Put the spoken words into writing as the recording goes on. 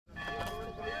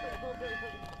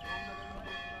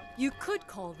You could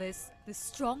call this the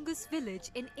strongest village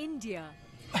in India.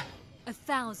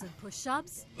 1,000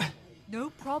 push-ups? No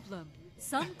problem.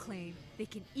 Some claim they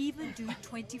can even do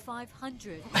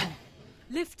 2,500.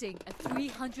 Lifting a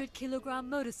 300-kilogram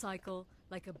motorcycle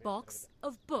like a box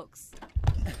of books.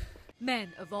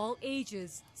 Men of all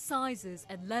ages, sizes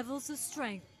and levels of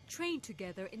strength train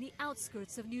together in the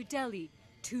outskirts of New Delhi,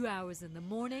 2 hours in the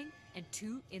morning and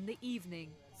 2 in the evening.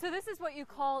 So this is what you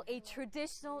call a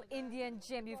traditional Indian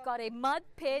gym. You've got a mud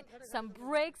pit, some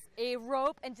bricks, a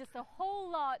rope, and just a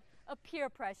whole lot of peer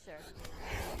pressure.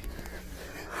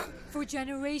 For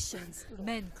generations,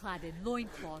 men clad in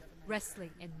loincloth, wrestling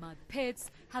in mud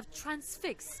pits, have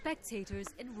transfixed spectators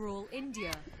in rural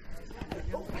India.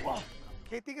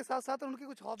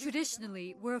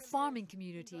 Traditionally, we're a farming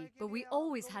community, but we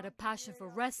always had a passion for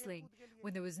wrestling.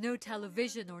 When there was no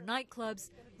television or nightclubs,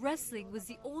 wrestling was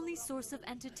the only source of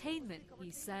entertainment,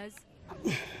 he says.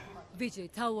 Vijay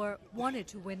Tawar wanted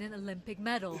to win an Olympic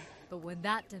medal, but when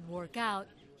that didn't work out,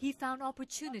 he found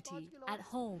opportunity at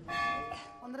home.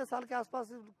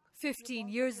 15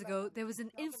 years ago, there was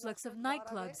an influx of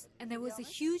nightclubs and there was a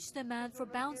huge demand for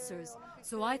bouncers.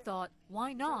 So I thought,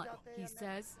 why not, he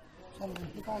says.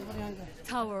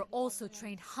 Tawar also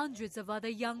trained hundreds of other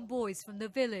young boys from the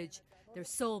village. Their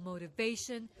sole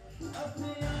motivation,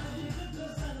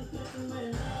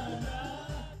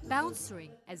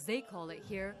 bouncering, as they call it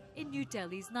here in New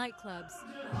Delhi's nightclubs.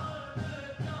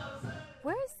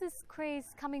 Where is this craze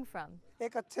coming from?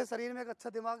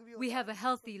 We have a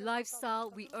healthy lifestyle,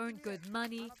 we earn good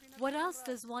money. What else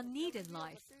does one need in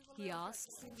life? He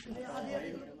asks.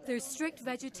 They're strict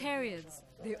vegetarians.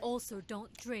 They also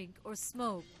don't drink or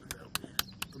smoke.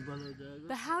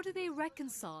 But how do they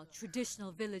reconcile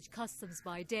traditional village customs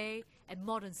by day and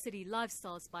modern city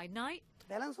lifestyles by night?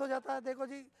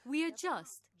 We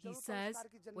adjust, he says.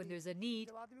 When there's a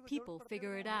need, people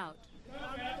figure it out.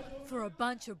 For a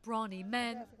bunch of brawny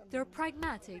men, they're a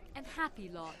pragmatic and happy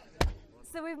lot.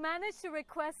 So we've managed to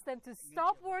request them to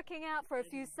stop working out for a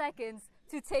few seconds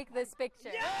to take this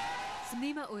picture.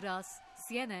 Samima Uras,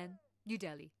 CNN, New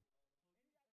Delhi.